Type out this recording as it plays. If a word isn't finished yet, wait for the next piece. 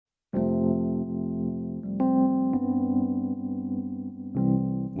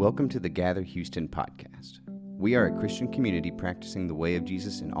Welcome to the Gather Houston podcast. We are a Christian community practicing the way of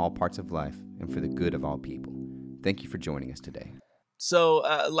Jesus in all parts of life and for the good of all people. Thank you for joining us today. So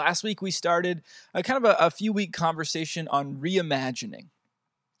last week we started a few week conversation on reimagining.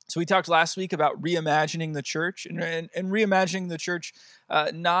 So we talked last week about reimagining the church and reimagining the church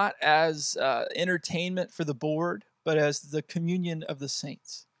not as entertainment for the bored, but as the communion of the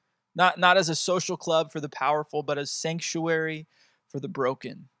saints. Not as a social club for the powerful, but as sanctuary for the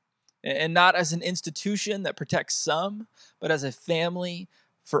broken. And not as an institution that protects some, but as a family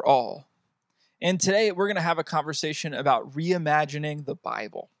for all. And today we're going to have a conversation about reimagining the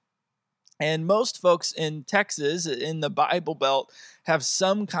Bible. And most folks in Texas, in the Bible Belt, have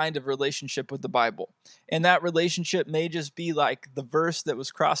some kind of relationship with the Bible. And that relationship may just be like the verse that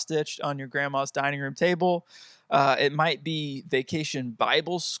was cross-stitched on your grandma's dining room table. It might be Vacation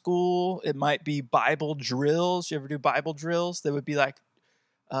Bible School. It might be Bible drills. You ever do Bible drills? They would be like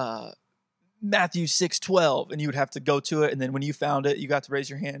Matthew 6:12, and you would have to go to it. And then when you found it, you got to raise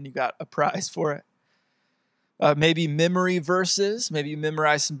your hand and you got a prize for it. Maybe memory verses. Maybe you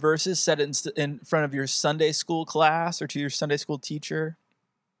memorize some verses, set it in front of your Sunday school class or to your Sunday school teacher.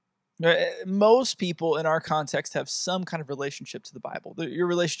 Most people in our context have some kind of relationship to the Bible. Your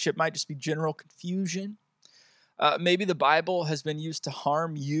relationship might just be general confusion. Maybe the Bible has been used to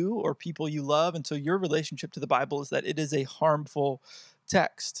harm you or people you love, and so your relationship to the Bible is that it is a harmful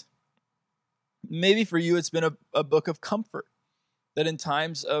text. Maybe for you it's been a book of comfort, that in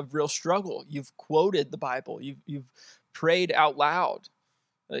times of real struggle, you've quoted the Bible, you've prayed out loud.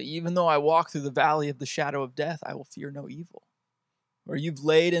 Even though I walk through the valley of the shadow of death, I will fear no evil. Or you've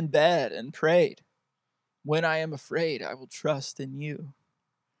laid in bed and prayed, when I am afraid, I will trust in you.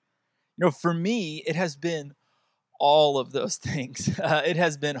 You know, for me, it has been all of those things. It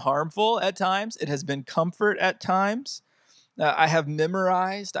has been harmful at times. It has been comfort at times. I have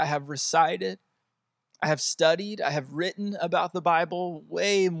memorized. I have recited. I have studied. I have written about the Bible,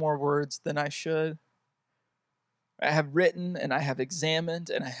 way more words than I should. I have written and I have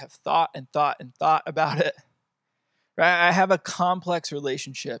examined and I have thought about it. I have a complex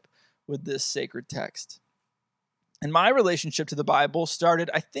relationship with this sacred text. And my relationship to the Bible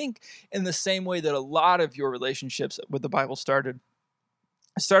started, I think, in the same way that a lot of your relationships with the Bible started.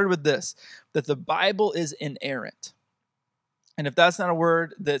 I started with this, that the Bible is inerrant. And if that's not a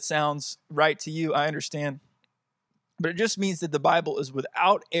word that sounds right to you, I understand. But it just means that the Bible is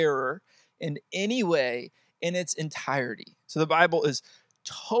without error in any way in its entirety. So the Bible is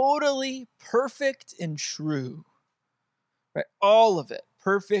totally perfect and true. Right? All of it,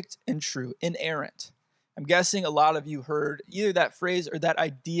 perfect and true, inerrant. I'm guessing a lot of you heard either that phrase or that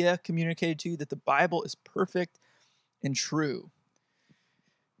idea communicated to you that the Bible is perfect and true.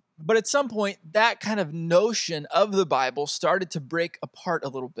 But at some point, that kind of notion of the Bible started to break apart a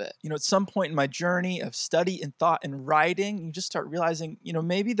little bit. You know, at some point in my journey of study and thought and writing, you just start realizing, you know,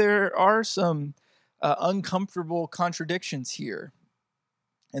 maybe there are some uncomfortable contradictions here.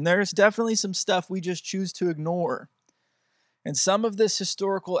 And there's definitely some stuff we just choose to ignore. And some of this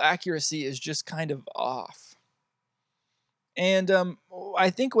historical accuracy is just kind of off. And I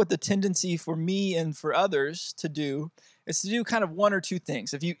think what the tendency for me and for others to do is to do kind of one or two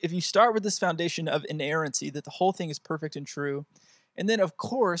things. If you start with this foundation of inerrancy, that the whole thing is perfect and true, and then of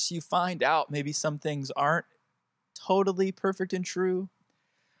course you find out maybe some things aren't totally perfect and true,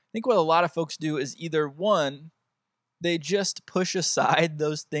 I think what a lot of folks do is either one, they just push aside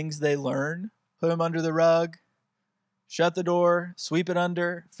those things they learn, put them under the rug, shut the door, sweep it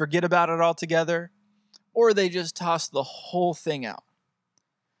under, forget about it altogether, or they just toss the whole thing out.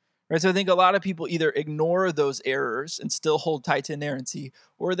 Right? So I think a lot of people either ignore those errors and still hold tight to inerrancy,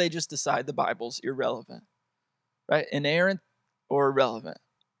 or they just decide the Bible's irrelevant. Right? Inerrant or irrelevant.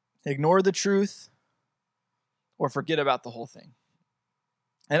 Ignore the truth or forget about the whole thing.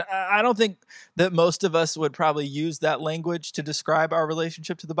 And I don't think that most of us would probably use that language to describe our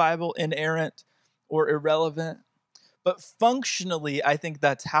relationship to the Bible, inerrant or irrelevant. But functionally, I think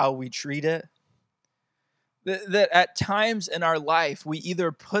that's how we treat it. That at times in our life, we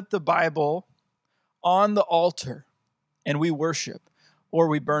either put the Bible on the altar and we worship, or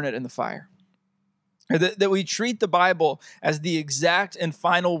we burn it in the fire. Or that we treat the Bible as the exact and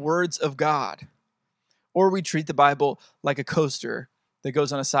final words of God, or we treat the Bible like a coaster that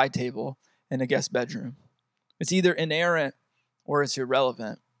goes on a side table in a guest bedroom. It's either inerrant or it's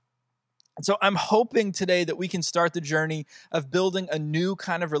irrelevant. And so I'm hoping today that we can start the journey of building a new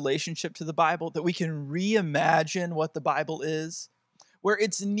kind of relationship to the Bible, that we can reimagine what the Bible is, where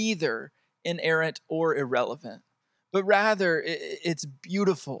it's neither inerrant or irrelevant, but rather it's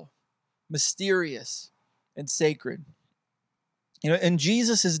beautiful, mysterious, and sacred. In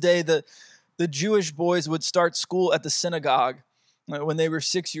Jesus' day, the Jewish boys would start school at the synagogue when they were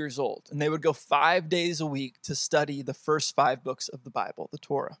 6 years old, and they would go 5 days a week to study the first 5 books of the Bible, the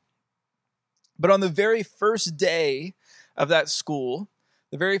Torah. But on the very first day of that school,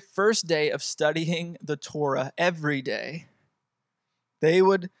 the very first day of studying the Torah every day, they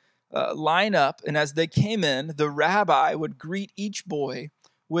would line up, and as they came in, the rabbi would greet each boy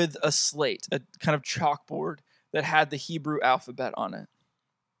with a slate, a kind of chalkboard that had the Hebrew alphabet on it.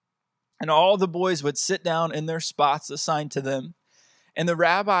 And all the boys would sit down in their spots assigned to them, and the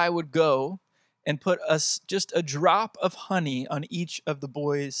rabbi would go and put just a drop of honey on each of the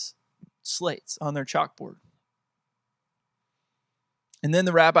boys' slates on their chalkboard. And then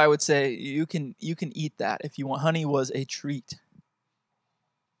the rabbi would say, you can eat that if you want. Honey was a treat.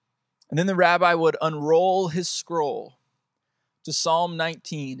 And then the rabbi would unroll his scroll to Psalm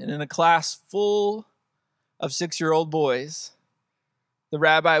 19. And in a class full of 6-year-old boys, the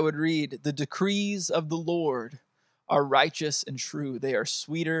rabbi would read, "The decrees of the Lord are righteous and true. They are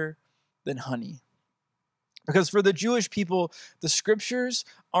sweeter than honey." Because for the Jewish people, the scriptures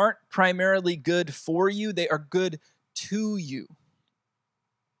aren't primarily good for you. They are good to you.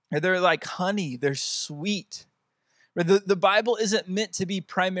 They're like honey. They're sweet. The Bible isn't meant to be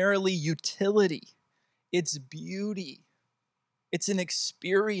primarily utility. It's beauty. It's an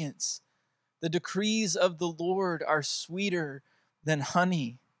experience. The decrees of the Lord are sweeter than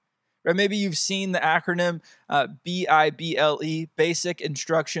honey. Or maybe you've seen the acronym BIBLE, Basic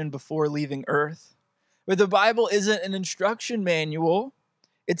Instruction Before Leaving Earth. But the Bible isn't an instruction manual.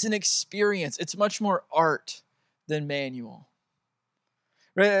 It's an experience. It's much more art than manual.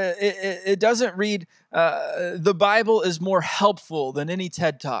 It doesn't read, the Bible is more helpful than any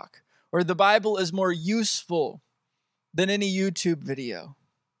TED Talk, or the Bible is more useful than any YouTube video.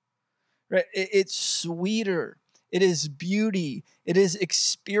 It's sweeter. It is beauty. It is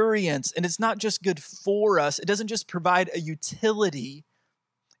experience. And it's not just good for us. It doesn't just provide a utility.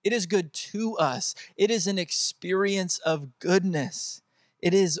 It is good to us. It is an experience of goodness.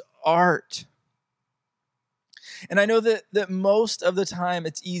 It is art. And I know that most of the time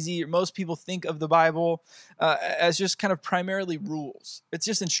it's easy, most people think of the Bible as just kind of primarily rules. It's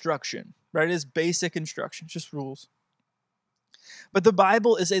just instruction, right? It is basic instruction, just rules. But the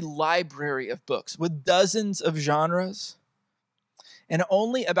Bible is a library of books with dozens of genres. And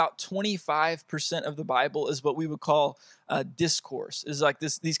only about 25% of the Bible is what we would call discourse. Is like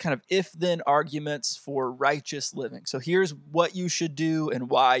these kind of if-then arguments for righteous living. So here's what you should do and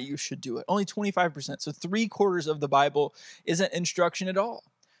why you should do it. Only 25%. So 3/4 of the Bible isn't instruction at all.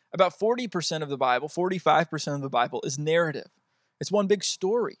 About 40% of the Bible, 45% of the Bible is narrative. It's one big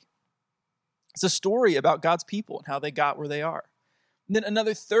story. It's a story about God's people and how they got where they are. And then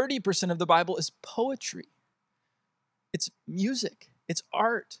another 30% of the Bible is poetry. It's music. It's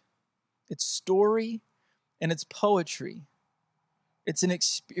art, it's story, and it's poetry. It's an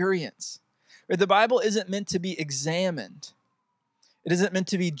experience. The Bible isn't meant to be examined. It isn't meant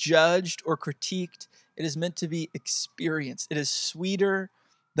to be judged or critiqued. It is meant to be experienced. It is sweeter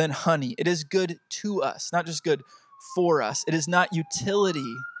than honey. It is good to us, not just good for us. It is not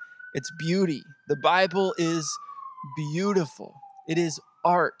utility, it's beauty. The Bible is beautiful. It is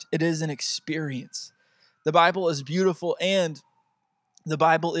art. It is an experience. The Bible is beautiful, and the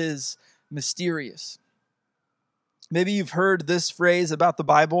Bible is mysterious. Maybe you've heard this phrase about the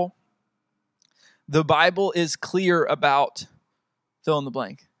Bible. The Bible is clear about fill in the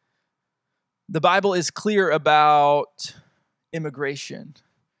blank. The Bible is clear about immigration.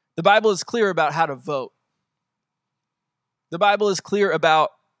 The Bible is clear about how to vote. The Bible is clear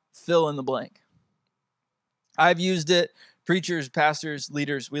about fill in the blank. I've used it. Preachers, pastors,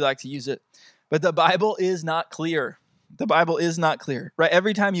 leaders, we like to use it. But the Bible is not clear. The Bible is not clear, right?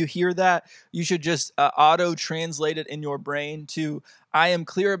 Every time you hear that, you should just auto-translate it in your brain to, I am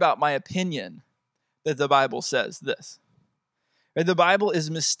clear about my opinion that the Bible says this. Right? The Bible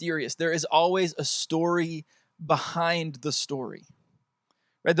is mysterious. There is always a story behind the story.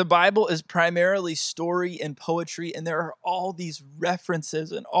 Right? The Bible is primarily story and poetry, and there are all these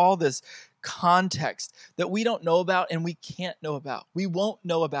references and all this context that we don't know about and we can't know about. We won't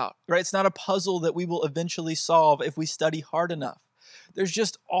know about, right? It's not a puzzle that we will eventually solve if we study hard enough. There's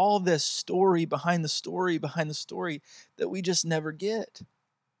just all this story behind the story behind the story that we just never get.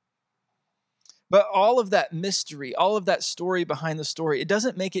 But all of that mystery, all of that story behind the story, it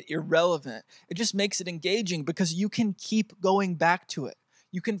doesn't make it irrelevant. It just makes it engaging because you can keep going back to it.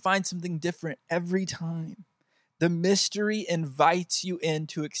 You can find something different every time. The mystery invites you in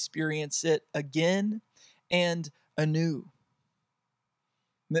to experience it again and anew.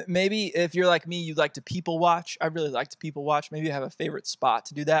 Maybe if you're like me, you'd like to people watch. I really like to people watch. Maybe you have a favorite spot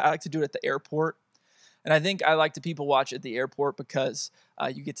to do that. I like to do it at the airport. And I think I like to people watch at the airport because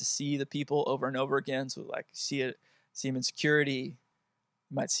you get to see the people over and over again. So like see them in security.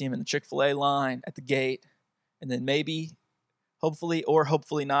 You might see them in the Chick-fil-A line at the gate. And then maybe, hopefully, or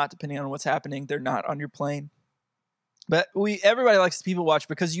hopefully not, depending on what's happening, they're not on your plane. But everybody likes to people watch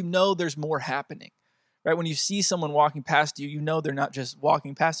because you know there's more happening. Right? When you see someone walking past you, you know they're not just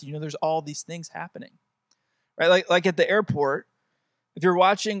walking past you. You know there's all these things happening. Right? Like at the airport, if you're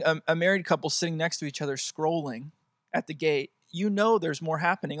watching a married couple sitting next to each other scrolling at the gate, you know there's more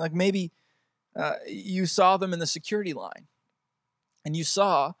happening. Like maybe you saw them in the security line, and you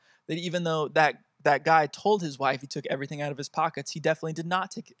saw that even though that guy told his wife he took everything out of his pockets, he definitely did not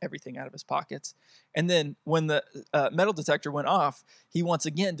take everything out of his pockets. And then when the metal detector went off, he once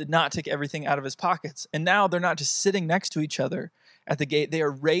again did not take everything out of his pockets. And now they're not just sitting next to each other at the gate, they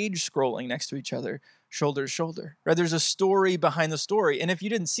are rage scrolling next to each other, shoulder to shoulder. Right? There's a story behind the story. And if you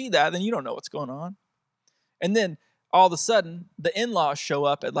didn't see that, then you don't know what's going on. And then all of a sudden, the in-laws show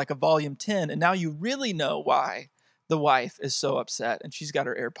up at like a volume 10, and now you really know why the wife is so upset, and she's got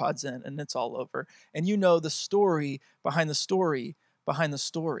her AirPods in, and it's all over. And you know the story behind the story behind the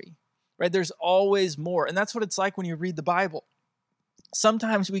story, right? There's always more. And that's what it's like when you read the Bible.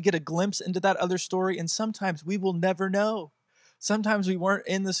 Sometimes we get a glimpse into that other story, and sometimes we will never know. Sometimes we weren't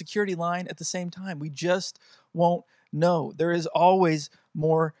in the security line at the same time. We just won't know. There is always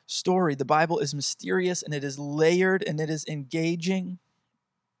more story. The Bible is mysterious, and it is layered, and it is engaging.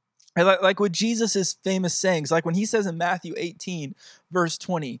 Like with Jesus' famous sayings, like when he says in Matthew 18, verse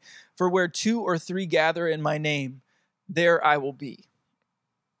 20, "For where 2 or 3 gather in my name, there I will be."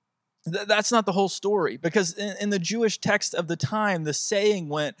 That's not the whole story, because in the Jewish text of the time, the saying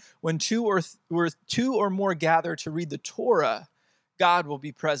went, when two or more gather to read the Torah, God will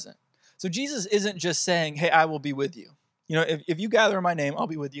be present. So Jesus isn't just saying, hey, I will be with you. You know, if you gather in my name, I'll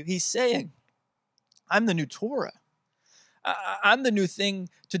be with you. He's saying, I'm the new Torah. I'm the new thing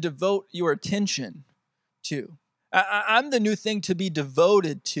to devote your attention to. I'm the new thing to be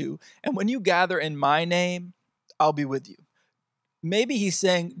devoted to. And when you gather in my name, I'll be with you. Maybe he's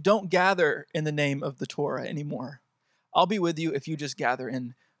saying, don't gather in the name of the Torah anymore. I'll be with you if you just gather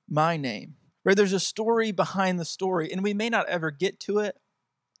in my name. Right? There's a story behind the story, and we may not ever get to it,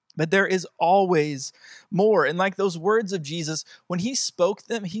 but there is always more. And like those words of Jesus, when he spoke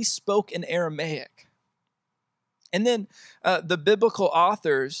them, he spoke in Aramaic. And then the biblical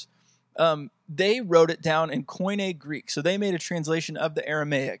authors, they wrote it down in Koine Greek. So they made a translation of the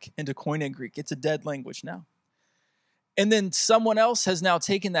Aramaic into Koine Greek. It's a dead language now. And then someone else has now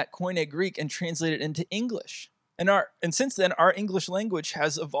taken that Koine Greek and translated it into English. And since then, our English language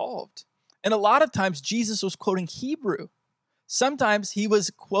has evolved. And a lot of times, Jesus was quoting Hebrew. Sometimes he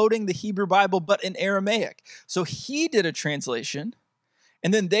was quoting the Hebrew Bible, but in Aramaic. So he did a translation,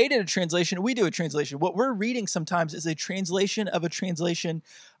 and then they did a translation, we do a translation. What we're reading sometimes is a translation of a translation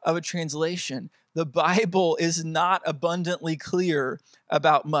of a translation. The Bible is not abundantly clear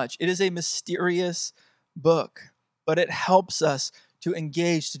about much. It is a mysterious book, but it helps us to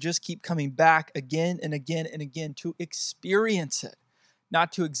engage, to just keep coming back again and again and again, to experience it,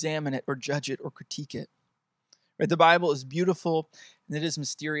 not to examine it or judge it or critique it. Right? The Bible is beautiful, and it is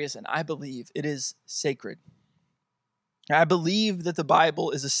mysterious, and I believe it is sacred. I believe that the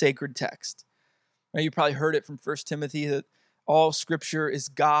Bible is a sacred text. Right? You probably heard it from 1 Timothy that all Scripture is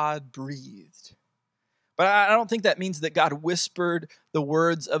God-breathed. But I don't think that means that God whispered the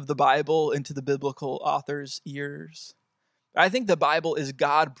words of the Bible into the biblical author's ears. I think the Bible is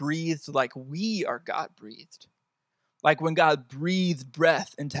God-breathed like we are God-breathed. Like when God breathed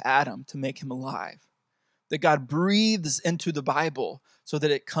breath into Adam to make him alive. That God breathes into the Bible so that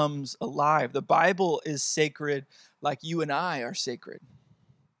it comes alive. The Bible is sacred like you and I are sacred.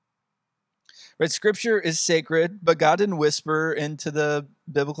 Right? Scripture is sacred, but God didn't whisper into the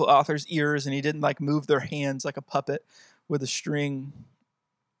biblical author's ears, and he didn't like move their hands like a puppet with a string.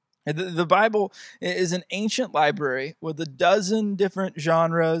 The Bible is an ancient library with a dozen different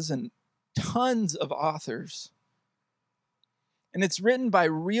genres and tons of authors. And it's written by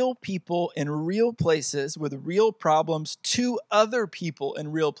real people in real places with real problems to other people in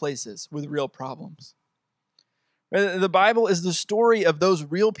real places with real problems. The Bible is the story of those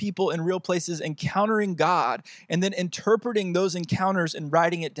real people in real places encountering God and then interpreting those encounters and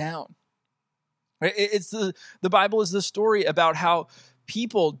writing it down. The Bible is the story about how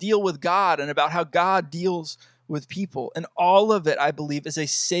people deal with God and about how God deals with people. And all of it, I believe, is a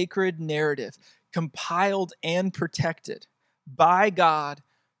sacred narrative, compiled and protected by God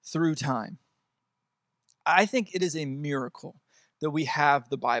through time. I think it is a miracle that we have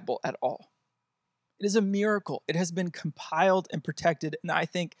the Bible at all. It is a miracle. It has been compiled and protected. And I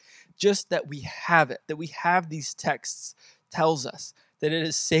think just that we have it, that we have these texts, tells us that it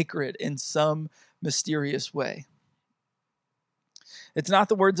is sacred in some mysterious way. It's not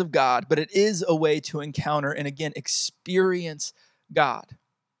the words of God, but it is a way to encounter and, again, experience God.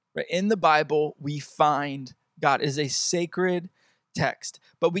 Right? In the Bible, we find God. It is a sacred text,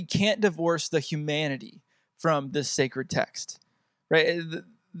 but we can't divorce the humanity from this sacred text. Right?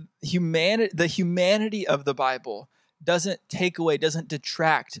 The humanity of the Bible doesn't take away, doesn't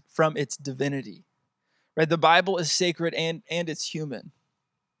detract from its divinity. Right? The Bible is sacred and it's human.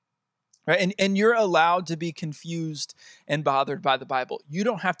 Right? And you're allowed to be confused and bothered by the Bible. You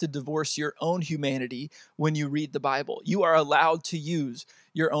don't have to divorce your own humanity when you read the Bible. You are allowed to use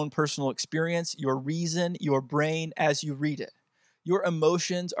your own personal experience, your reason, your brain as you read it. Your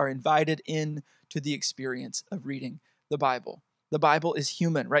emotions are invited in to the experience of reading the Bible. The Bible is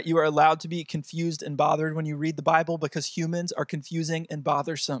human, right? You are allowed to be confused and bothered when you read the Bible because humans are confusing and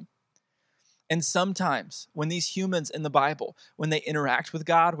bothersome. And sometimes when these humans in the Bible, when they interact with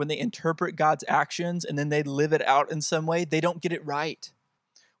God, when they interpret God's actions and then they live it out in some way, they don't get it right.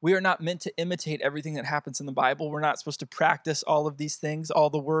 We are not meant to imitate everything that happens in the Bible. We're not supposed to practice all of these things, all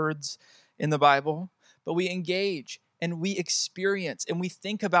the words in the Bible, but we engage and we experience and we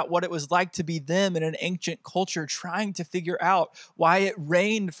think about what it was like to be them in an ancient culture trying to figure out why it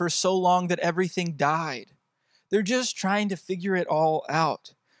rained for so long that everything died. They're just trying to figure it all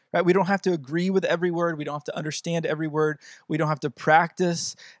out. Right? We don't have to agree with every word. We don't have to understand every word. We don't have to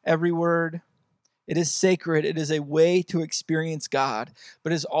practice every word. It is sacred. It is a way to experience God,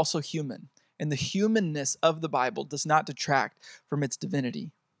 but it is also human. And the humanness of the Bible does not detract from its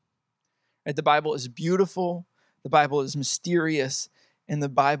divinity. Right? The Bible is beautiful. The Bible is mysterious. And the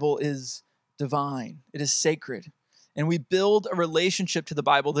Bible is divine. It is sacred. And we build a relationship to the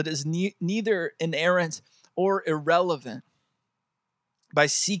Bible that is neither inerrant or irrelevant by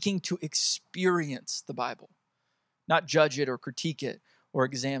seeking to experience the Bible, not judge it or critique it or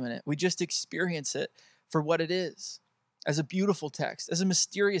examine it. We just experience it for what it is, as a beautiful text, as a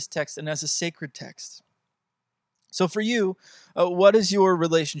mysterious text, and as a sacred text. So for you, what is your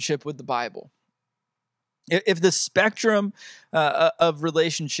relationship with the Bible? If the spectrum of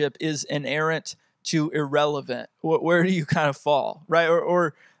relationship is inerrant to irrelevant, where do you kind of fall, right?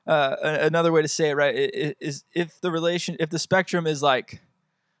 Or another way to say it, right, is if the spectrum is like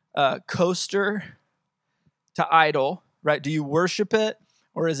coaster to idol, right? Do you worship it,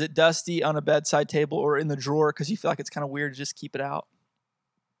 or is it dusty on a bedside table or in the drawer because you feel like it's kind of weird to just keep it out?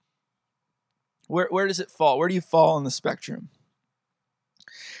 Where does it fall? Where do you fall on the spectrum?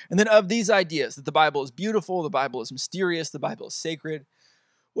 And then of these ideas that the Bible is beautiful, the Bible is mysterious, the Bible is sacred,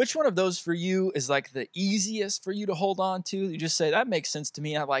 which one of those for you is like the easiest for you to hold on to? You just say, that makes sense to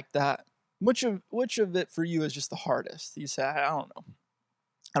me. I like that. Which of it for you is just the hardest? You say, I don't know.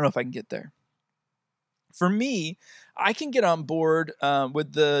 I don't know if I can get there. For me, I can get on board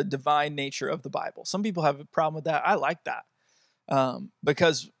with the divine nature of the Bible. Some people have a problem with that. I like that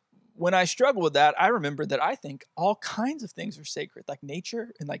because when I struggle with that, I remember that I think all kinds of things are sacred, like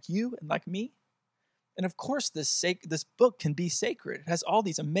nature and like you and like me. And of course, this book can be sacred. It has all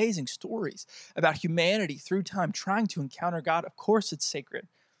these amazing stories about humanity through time trying to encounter God. Of course, it's sacred.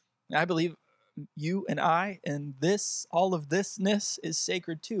 And I believe you and I and all of thisness is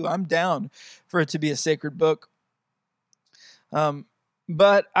sacred too. I'm down for it to be a sacred book.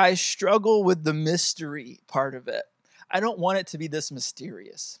 But I struggle with the mystery part of it. I don't want it to be this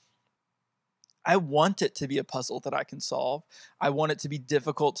mysterious. I want it to be a puzzle that I can solve. I want it to be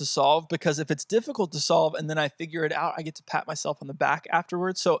difficult to solve because if it's difficult to solve and then I figure it out, I get to pat myself on the back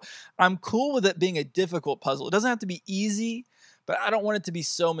afterwards. So I'm cool with it being a difficult puzzle. It doesn't have to be easy, but I don't want it to be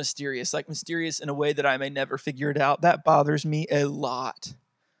so mysterious, like mysterious in a way that I may never figure it out. That bothers me a lot.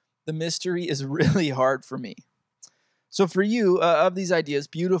 The mystery is really hard for me. So for you, of these ideas,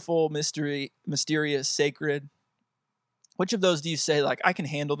 beautiful, mysterious, sacred, which of those do you say, like, I can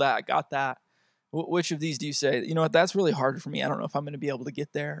handle that, I got that? Which of these do you say, you know what, that's really hard for me. I don't know if I'm going to be able to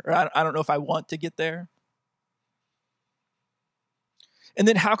get there, or I don't know if I want to get there. And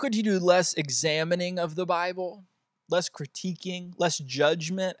then how could you do less examining of the Bible, less critiquing, less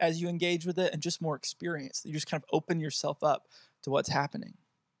judgment as you engage with it, and just more experience? You just kind of open yourself up to what's happening.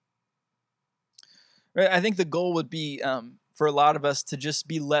 Right? I think the goal would be for a lot of us to just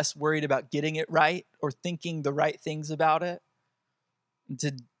be less worried about getting it right or thinking the right things about it, and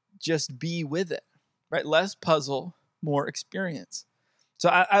to just be with it, right? Less puzzle, more experience. So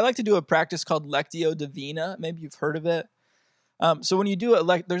I like to do a practice called Lectio Divina. Maybe you've heard of it. So when you do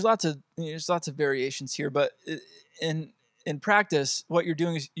it, there's lots of variations here, but in in practice, what you're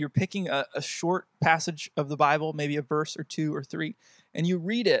doing is you're picking a short passage of the Bible, maybe a verse or 2 or 3, and you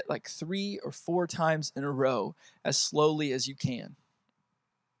read it like 3 or 4 times in a row as slowly as you can.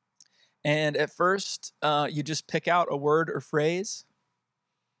 And at first, you just pick out a word or phrase.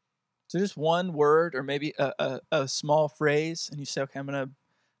 So just one word or maybe a small phrase, and you say, okay, I'm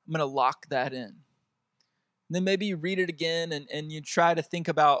gonna lock that in. And then maybe you read it again and you try to think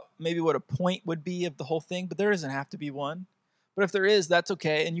about maybe what a point would be of the whole thing, but there doesn't have to be one. But if there is, that's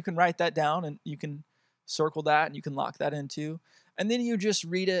okay. And you can write that down and you can circle that and you can lock that in too. And then you just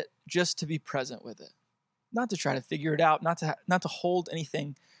read it just to be present with it. Not to try to figure it out, not to hold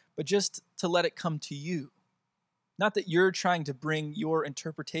anything, but just to let it come to you. Not that you're trying to bring your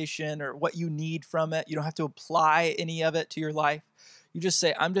interpretation or what you need from it. You don't have to apply any of it to your life. You just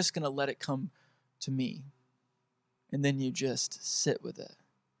say, I'm just going to let it come to me. And then you just sit with it.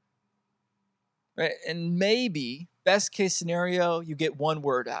 Right? And maybe, best case scenario, you get one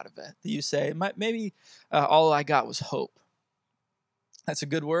word out of it that you say, maybe all I got was hope. That's a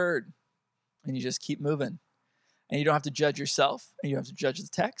good word. And you just keep moving. And you don't have to judge yourself, and you don't have to judge the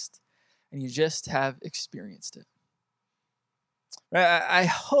text, and you just have experienced it. Right? I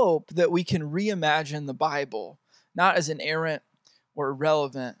hope that we can reimagine the Bible, not as inerrant or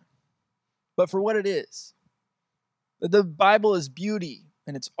irrelevant, but for what it is. The Bible is beauty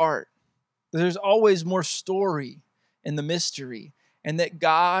and it's art. There's always more story in the mystery, and that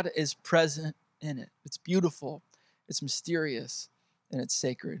God is present in it. It's beautiful, it's mysterious, and it's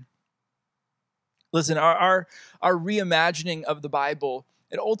sacred. Listen, our reimagining of the Bible,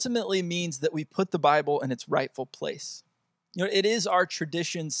 it ultimately means that we put the Bible in its rightful place. You know, it is our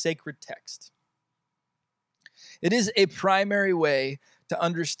tradition's sacred text. It is a primary way to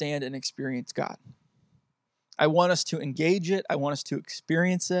understand and experience God. I want us to engage it. I want us to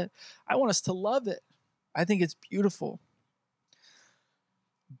experience it. I want us to love it. I think it's beautiful.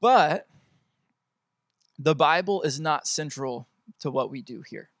 But the Bible is not central to what we do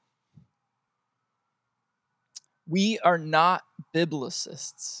here. We are not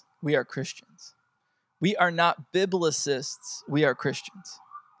biblicists. We are Christians. We are not biblicists. We are Christians.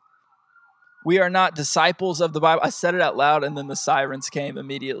 We are not disciples of the Bible. I said it out loud and then the sirens came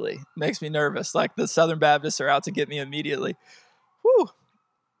immediately. Makes me nervous. Like the Southern Baptists are out to get me immediately. Whew.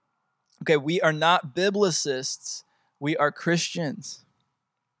 Okay, we are not biblicists. We are Christians.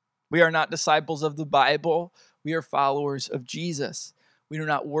 We are not disciples of the Bible. We are followers of Jesus. We do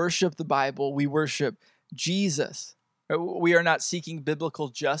not worship the Bible. We worship Jesus. We are not seeking biblical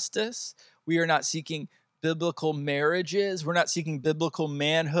justice. We are not seeking biblical marriages. We're not seeking biblical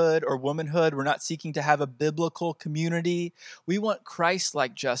manhood or womanhood. We're not seeking to have a biblical community. We want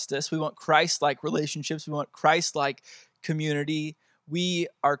Christ-like justice. We want Christ-like relationships. We want Christ-like community. We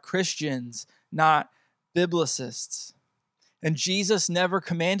are Christians, not biblicists. And Jesus never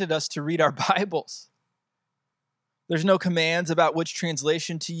commanded us to read our Bibles. There's no commands about which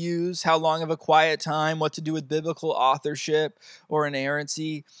translation to use, how long of a quiet time, what to do with biblical authorship or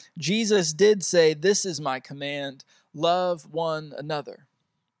inerrancy. Jesus did say, this is my command, love one another.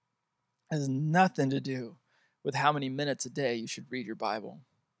 It has nothing to do with how many minutes a day you should read your Bible.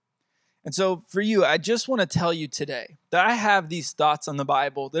 And so for you, I just want to tell you today that I have these thoughts on the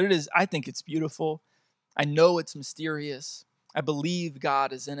Bible, that it is, I think it's beautiful. I know it's mysterious. I believe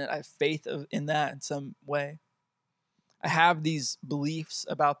God is in it. I have faith in that in some way. I have these beliefs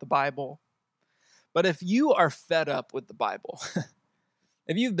about the Bible. But if you are fed up with the Bible,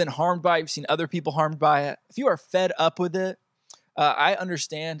 if you've been harmed by it, you've seen other people harmed by it, if you are fed up with it, I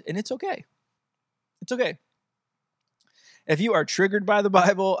understand, and it's okay. It's okay. If you are triggered by the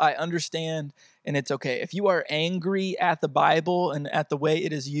Bible, I understand, and it's okay. If you are angry at the Bible and at the way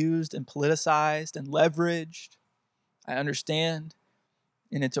it is used and politicized and leveraged, I understand,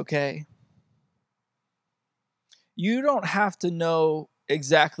 and it's okay. You don't have to know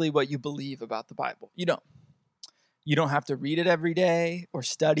exactly what you believe about the Bible. You don't. You don't have to read it every day or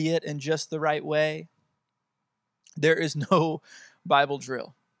study it in just the right way. There is no Bible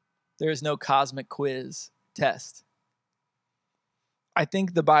drill. There is no cosmic quiz test. I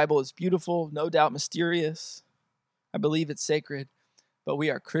think the Bible is beautiful, no doubt mysterious. I believe it's sacred, but we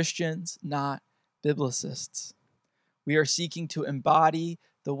are Christians, not biblicists. We are seeking to embody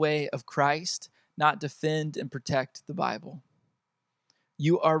the way of Christ, not defend and protect the Bible.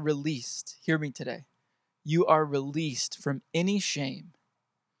 You are released, hear me today, you are released from any shame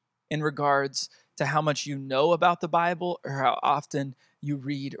in regards to how much you know about the Bible or how often you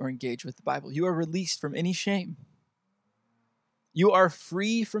read or engage with the Bible. You are released from any shame. You are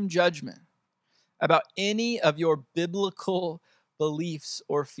free from judgment about any of your biblical beliefs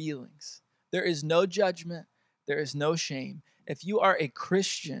or feelings. There is no judgment. there is no shame. If you are a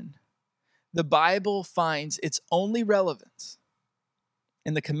Christian, the Bible finds its only relevance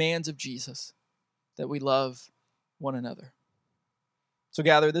in the commands of Jesus, that we love one another. So,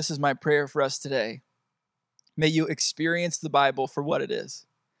 Gather, this is my prayer for us today. May you experience the Bible for what it is.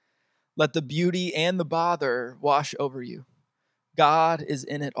 Let the beauty and the bother wash over you. God is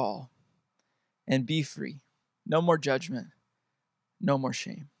in it all. And be free. No more judgment. No more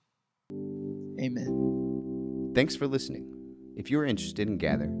shame. Amen. Thanks for listening. If you are interested in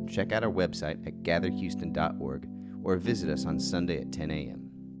Gather, check out our website at gatherhouston.org or visit us on Sunday at 10 a.m.